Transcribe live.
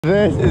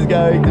This is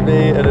going to be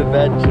an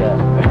adventure.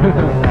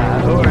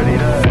 I already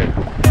know.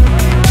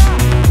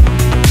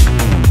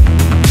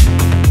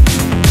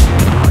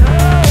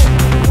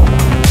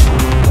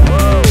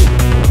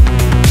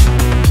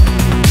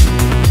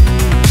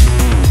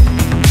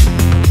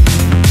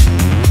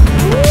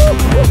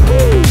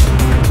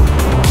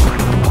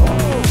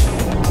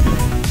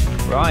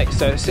 Right,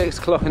 so at 6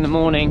 o'clock in the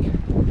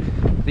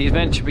morning, the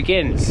adventure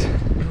begins.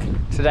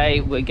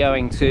 Today we're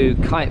going to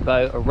kite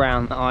boat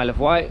around the Isle of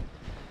Wight.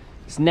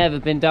 It's never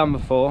been done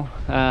before.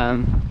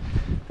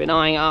 Been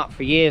eyeing it up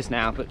for years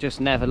now, but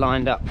just never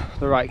lined up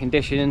the right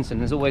conditions,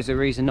 and there's always a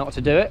reason not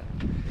to do it.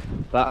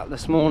 But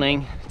this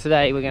morning,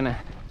 today, we're gonna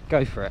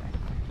go for it.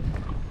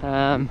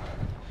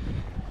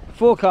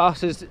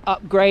 Forecast has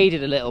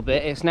upgraded a little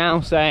bit. It's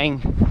now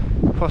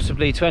saying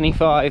possibly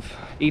 25,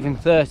 even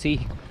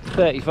 30,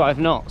 35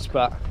 knots,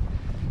 but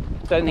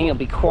I don't think it'll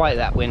be quite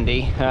that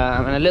windy,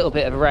 and a little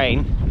bit of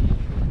rain.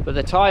 But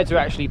the tides are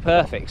actually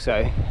perfect,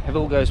 so if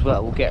all goes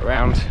well, we'll get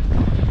round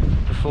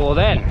before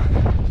then.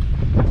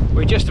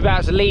 We're just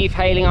about to leave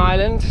Hayling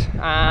Island,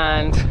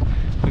 and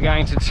we're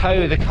going to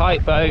tow the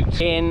kite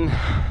boat in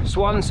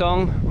Swan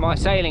Song, my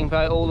sailing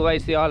boat, all the way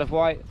to the Isle of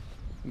Wight.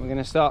 We're going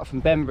to start from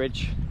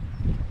Bembridge,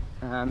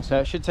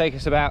 so it should take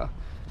us about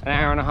an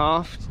hour and a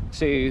half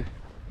to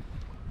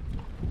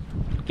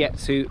get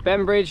to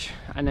Bembridge,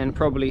 and then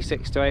probably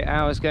 6 to 8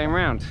 hours going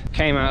round.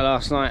 Came out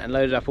last night and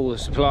loaded up all the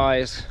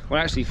supplies. Well,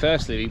 actually,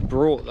 firstly, we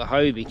brought the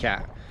Hobie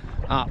Cat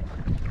up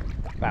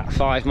about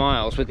 5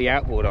 miles with the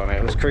outboard on it.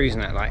 It was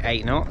cruising at like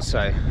 8 knots,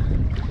 so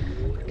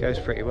it goes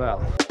pretty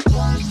well.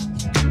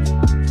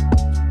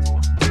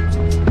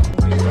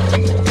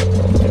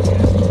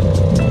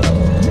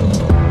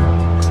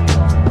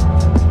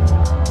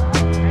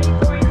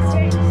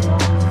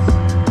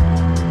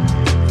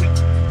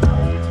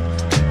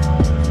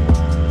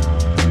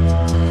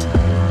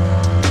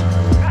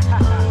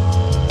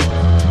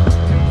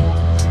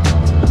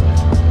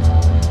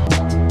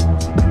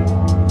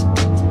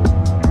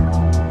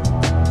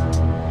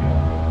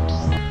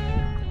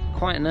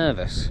 Quite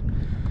nervous,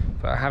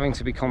 but having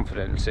to be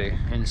confident to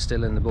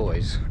instill in the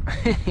boys.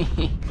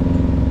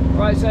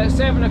 Right, so at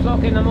 7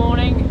 o'clock in the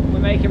morning, we're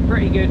making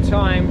pretty good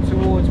time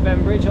towards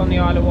Bembridge on the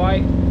Isle of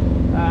Wight.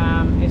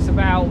 It's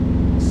about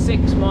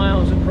 6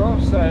 miles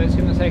across, so it's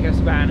going to take us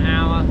about an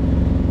hour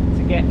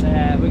to get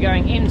there. We're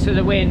going into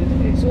the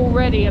wind. It's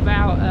already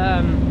about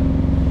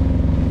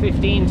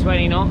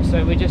 15-20 knots,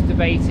 so we're just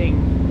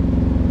debating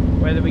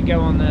whether we go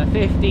on the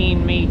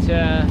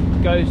 15-meter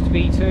Ghost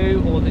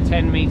V2 or the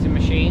 10-meter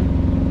machine.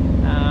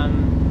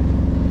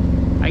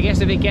 I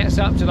guess if it gets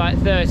up to like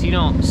 30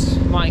 knots,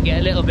 might get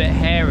a little bit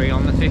hairy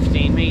on the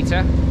 15-meter.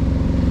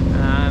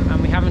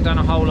 And we haven't done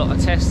a whole lot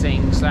of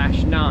testing /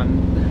 none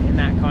in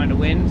that kind of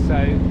wind,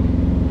 so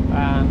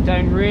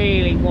don't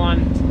really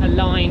want a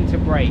line to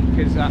break,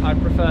 because I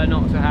prefer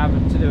not to have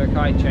to do a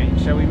kite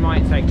change, so we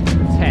might take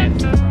 10.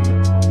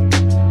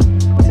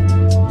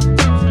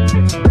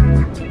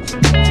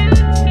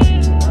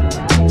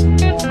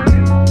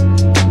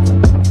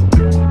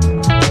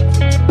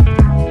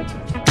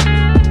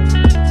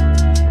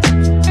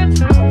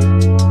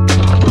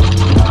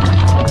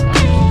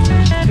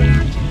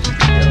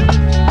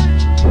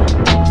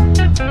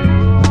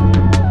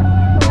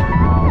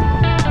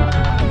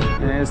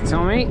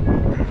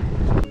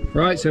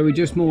 Right, so we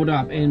just moored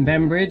up in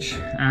Bembridge,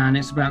 and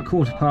it's about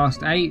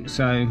 8:15,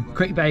 so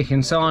quick bacon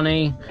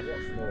sarnie,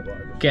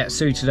 get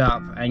suited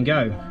up and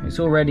go. It's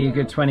already a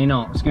good 20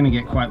 knots. It's going to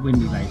get quite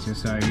windy later,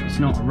 so it's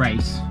not a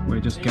race, we're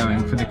just going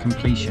for the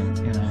completion.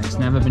 You know, it's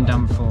never been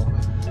done before.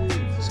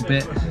 It's a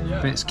bit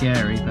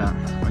scary, but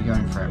we're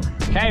going for it.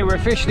 Okay, we're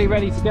officially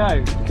ready to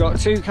go. Got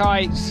 2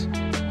 kites,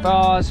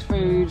 bars,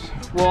 food,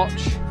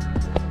 watch,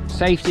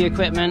 safety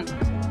equipment.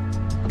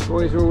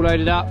 Boys are all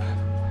loaded up.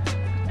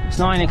 It's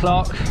 9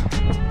 o'clock.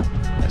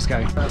 Let's go.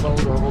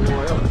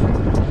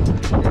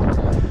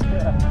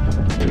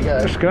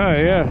 Let's go,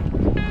 yeah.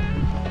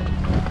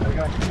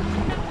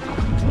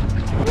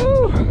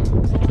 Woo!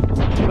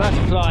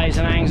 Butterflies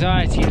and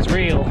anxiety is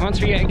real. Once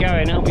we get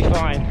going, it'll be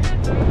fine.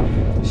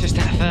 It's just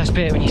that first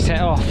bit when you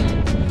set off.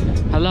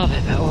 I love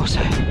it, but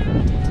also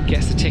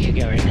gets the ticker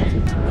going.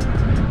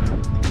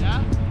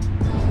 Yeah.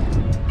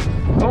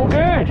 All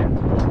good.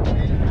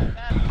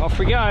 Off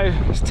we go.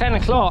 It's 10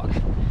 o'clock.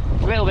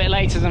 A little bit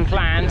later than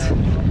planned,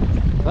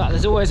 but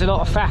there's always a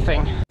lot of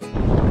faffing.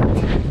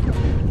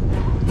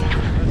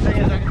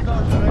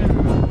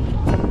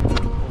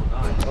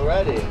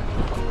 Already?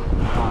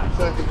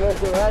 So the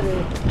boat's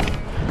already.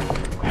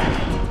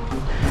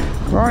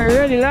 Right, you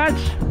ready,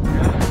 lads?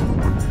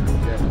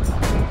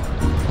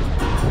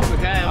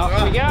 Okay,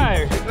 off we go.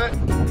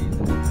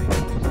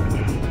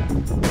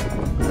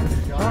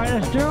 Right,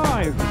 let's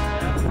drive.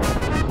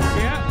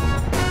 Yeah.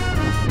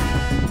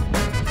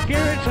 Give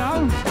it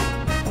some.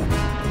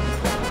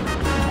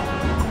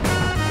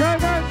 Go,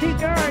 go, keep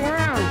going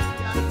around.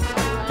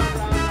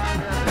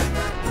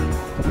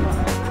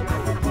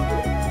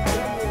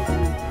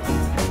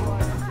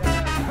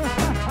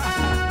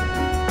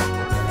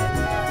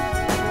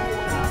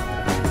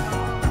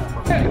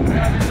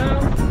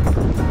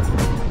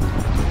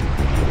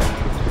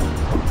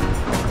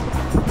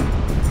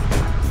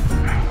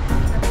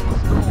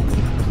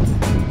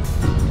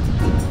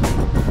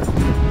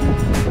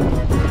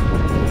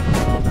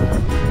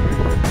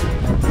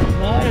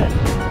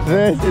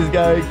 This is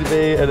going to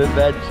be an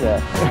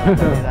adventure.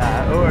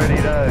 I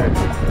already know.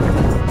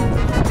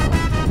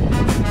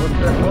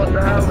 What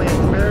the hell the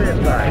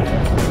experience like?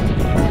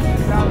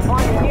 So I'm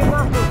finding new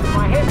muscles in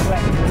my hip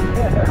flexors.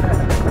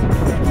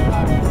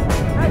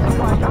 That's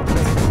quite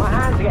comfortable. My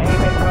hands are getting a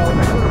bit cold.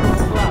 I put them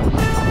on gloves.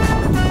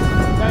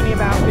 It's only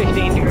about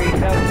 15 degrees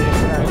Celsius,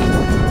 so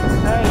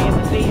early in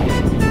the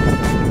season.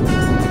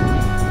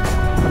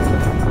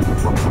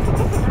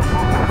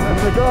 And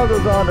the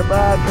goggles aren't a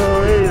bad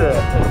call either.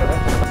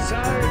 So,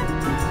 we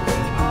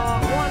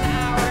are 1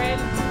 hour in,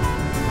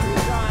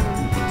 we've done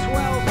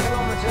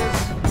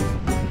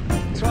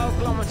 12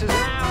 kilometres an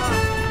hour,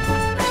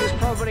 which is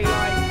probably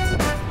like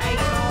 8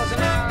 miles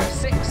an hour,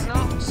 6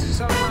 knots,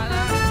 something like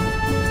that.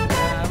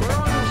 We're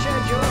on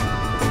schedule,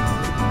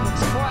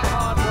 it's quite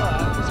hard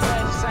work, it's fair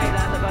to say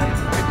that the boat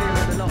could do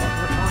with a lot of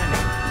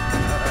refining.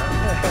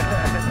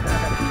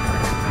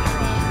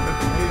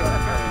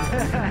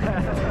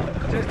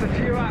 Just a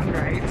few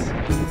upgrades.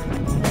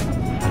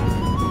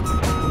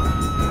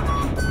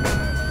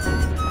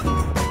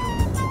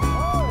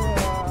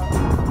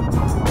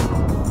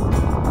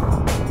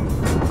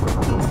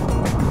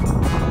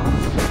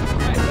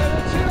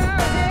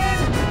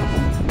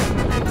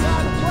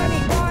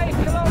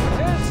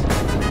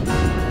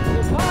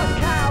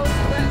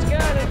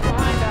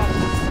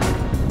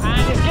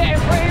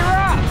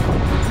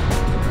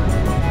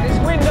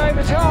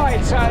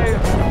 So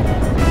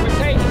we're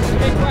taking some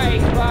big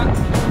waves, but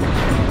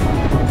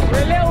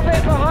we're a little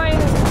bit behind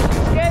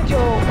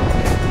schedule.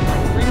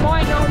 We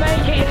might not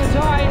make it in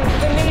time for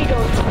the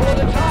Needles before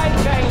the tide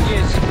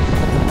changes.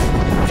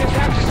 Just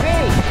have to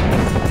see.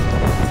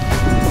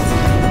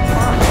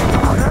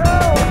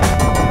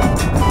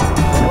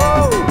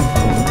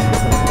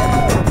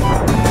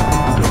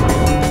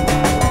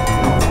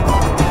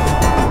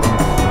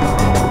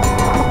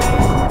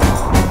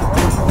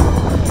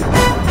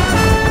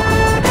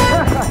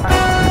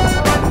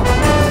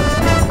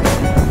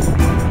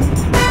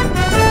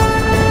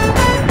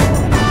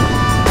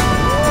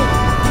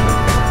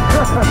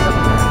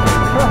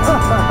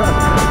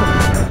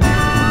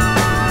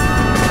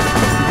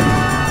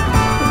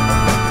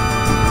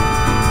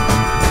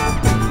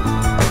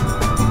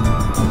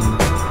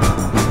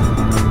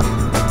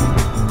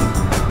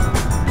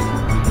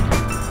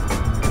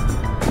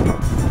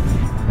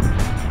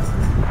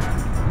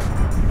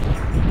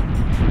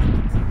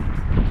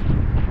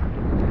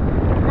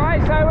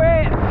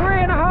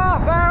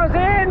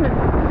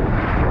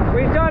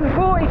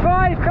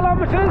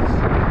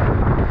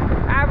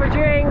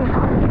 Averaging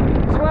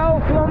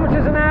 12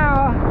 kilometres an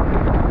hour,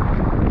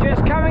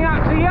 just coming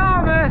up to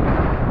Yarmouth,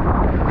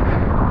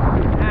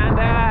 and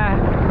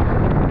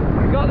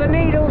we've got the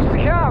Needles to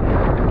come.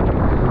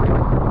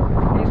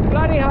 It's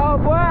bloody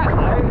hard work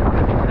though,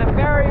 and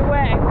very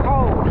wet and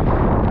cold,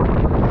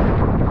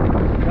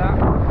 but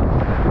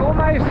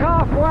almost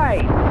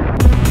halfway.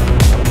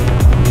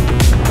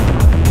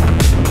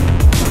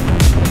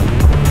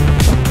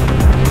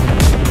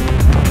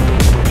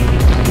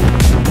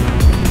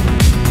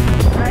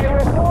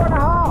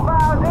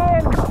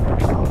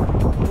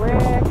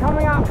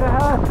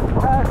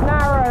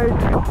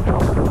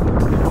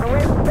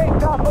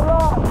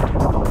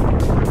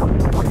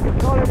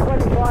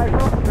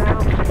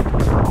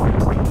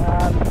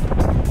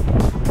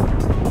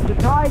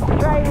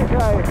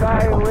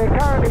 So we're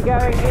currently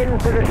going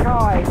into the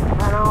tide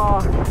and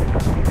our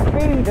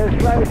speed has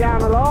slowed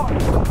down a lot.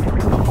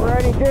 We're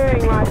only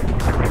doing like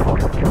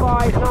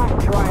 5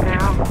 knots right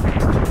now.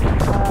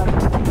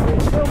 We're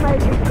still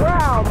making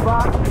ground,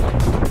 but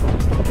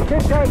it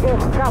could take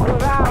us a couple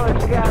of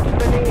hours to get up to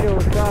the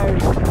Needles, so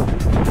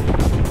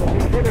we're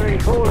considering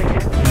calling it.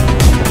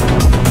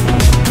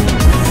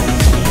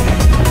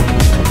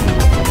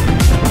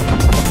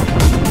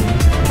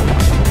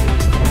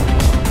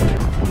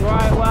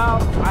 Right, well,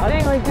 I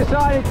think we've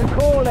decided to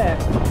call it.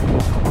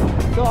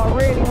 It's got a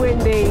really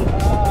windy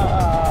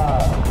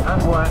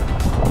and wet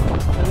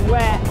and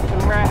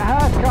we're at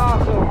Hurst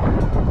Castle.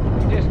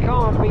 We just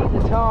can't beat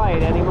the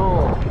tide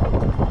anymore.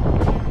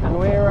 And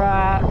we're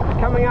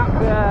coming up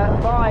to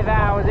 5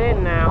 hours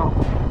in now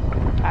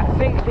at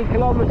 60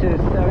 kilometres,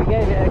 so we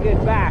gave it a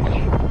good bash.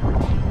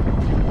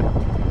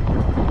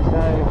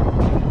 So,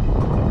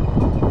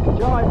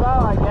 jolly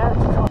bow, I guess.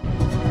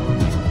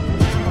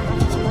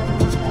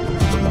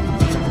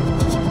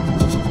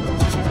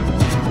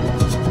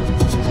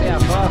 How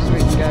fast we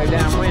can go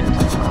downwind.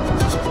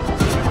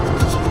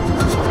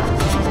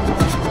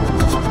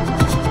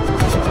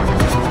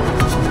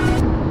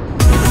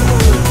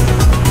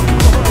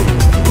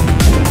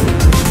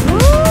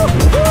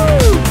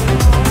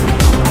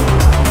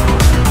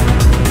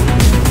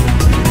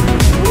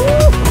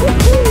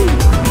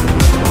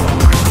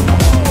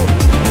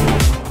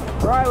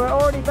 Right, we're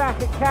already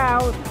back at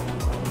Cowes.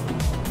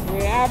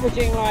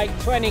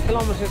 20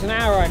 kilometers an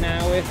hour right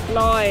now. We're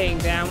flying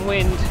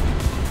downwind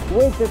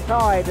with the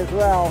tide as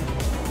well.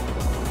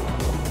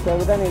 So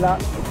with any luck,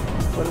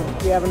 we'll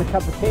be having a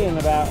cup of tea in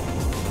about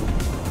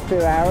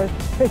 2 hours.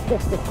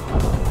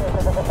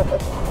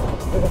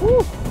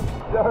 Woo!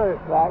 Sorry.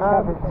 That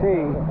cup of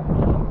tea.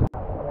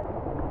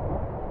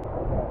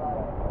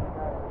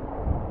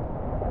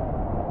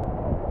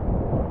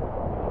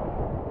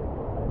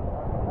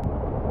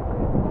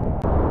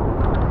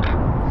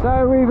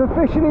 So we've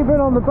officially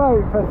been on the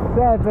boat for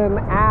 7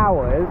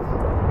 hours.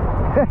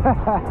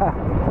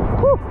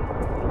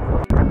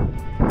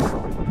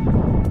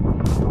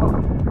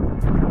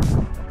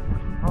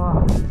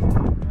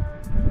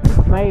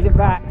 Made it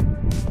back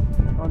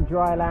on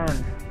dry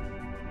land.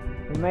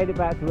 We made it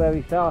back to where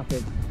we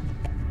started,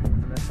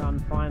 and the sun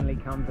finally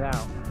comes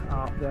out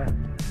after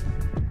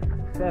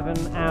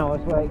 7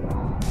 hours. Wait,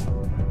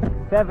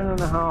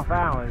 7.5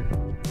 hours.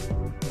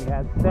 We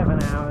had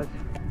 7 hours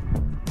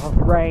of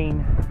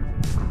rain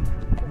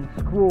and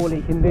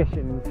squally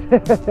conditions.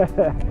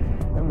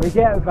 And we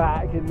get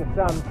back and the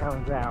sun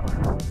comes out.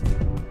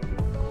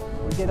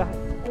 We did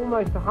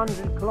almost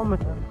 100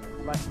 kilometers,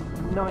 like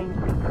 90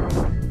 kilometers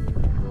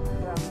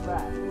down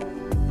back.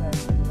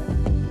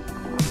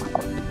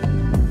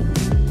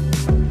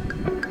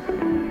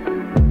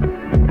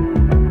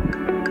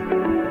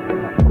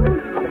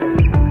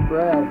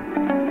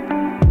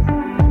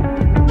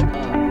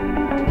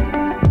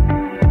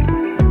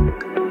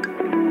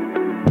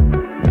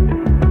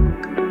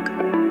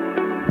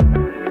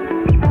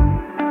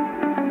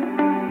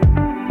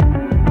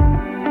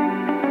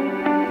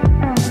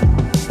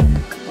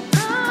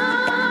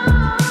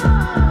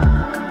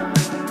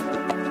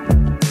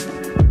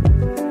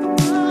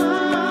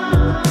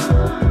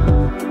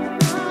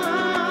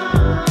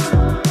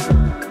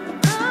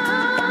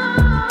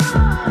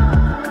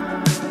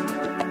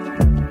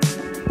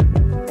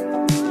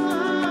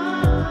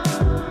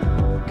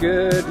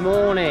 Good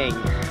morning.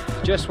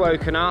 Just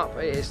woken up.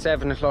 It is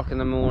 7 o'clock in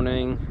the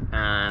morning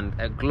and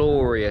a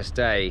glorious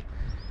day.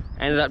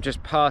 Ended up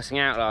just passing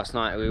out last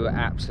night. We were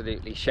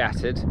absolutely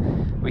shattered.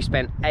 We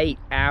spent 8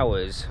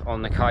 hours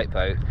on the kite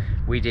boat.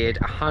 We did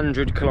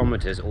 100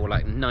 kilometers, or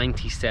like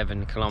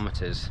 97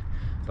 kilometers.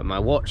 But my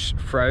watch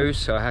froze,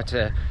 so I had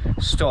to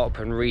stop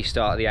and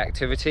restart the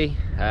activity.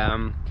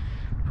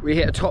 We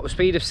hit a top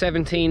speed of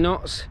 17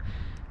 knots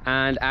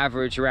and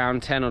average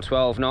around 10 or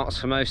 12 knots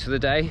for most of the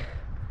day.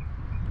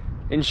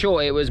 In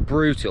short, it was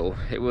brutal.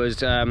 It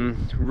was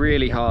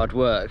really hard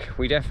work.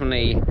 We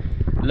definitely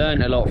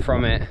learned a lot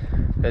from it.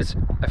 There's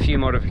a few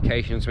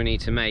modifications we need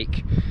to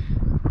make.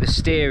 The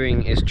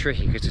steering is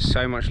tricky because there's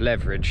so much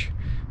leverage.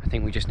 I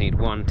think we just need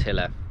one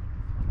tiller.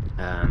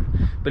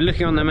 But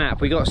looking on the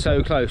map, we got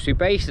so close. We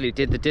basically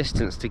did the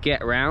distance to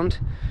get around.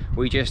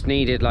 We just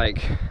needed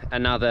like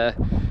another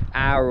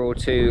hour or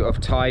two of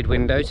tide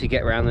window to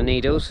get around the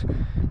Needles.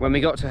 When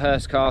we got to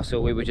Hurst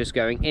Castle, we were just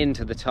going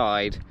into the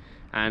tide,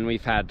 and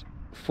we've had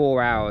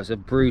 4 hours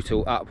of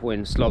brutal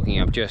upwind slogging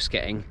of just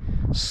getting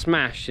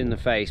smashed in the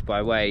face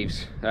by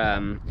waves,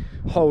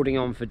 holding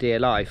on for dear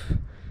life.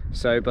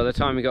 So by the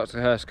time we got to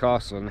Hurst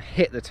Castle and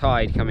hit the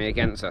tide coming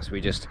against us,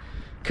 we just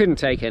couldn't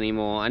take any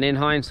more. And in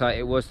hindsight,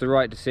 it was the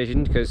right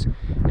decision, because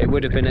it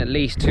would have been at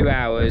least 2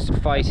 hours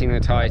fighting the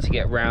tide to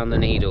get round the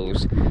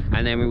Needles,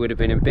 and then we would have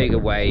been in bigger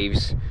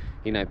waves,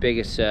 you know,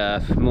 bigger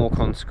surf, more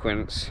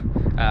consequence,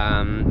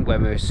 when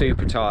we were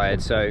super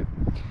tired. So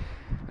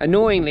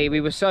annoyingly,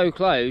 we were so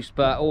close,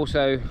 but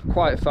also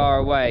quite far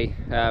away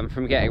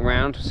from getting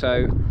round.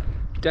 So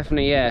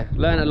definitely, yeah,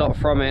 learned a lot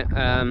from it,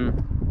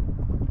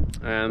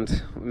 and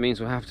it means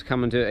we'll have to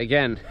come and do it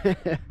again.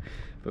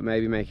 But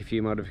maybe make a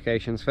few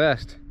modifications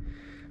first.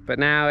 But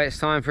now it's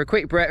time for a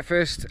quick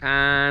breakfast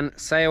and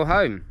sail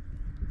home.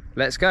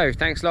 Let's go.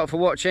 Thanks a lot for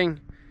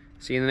watching.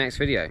 See you in the next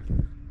video.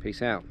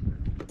 Peace out.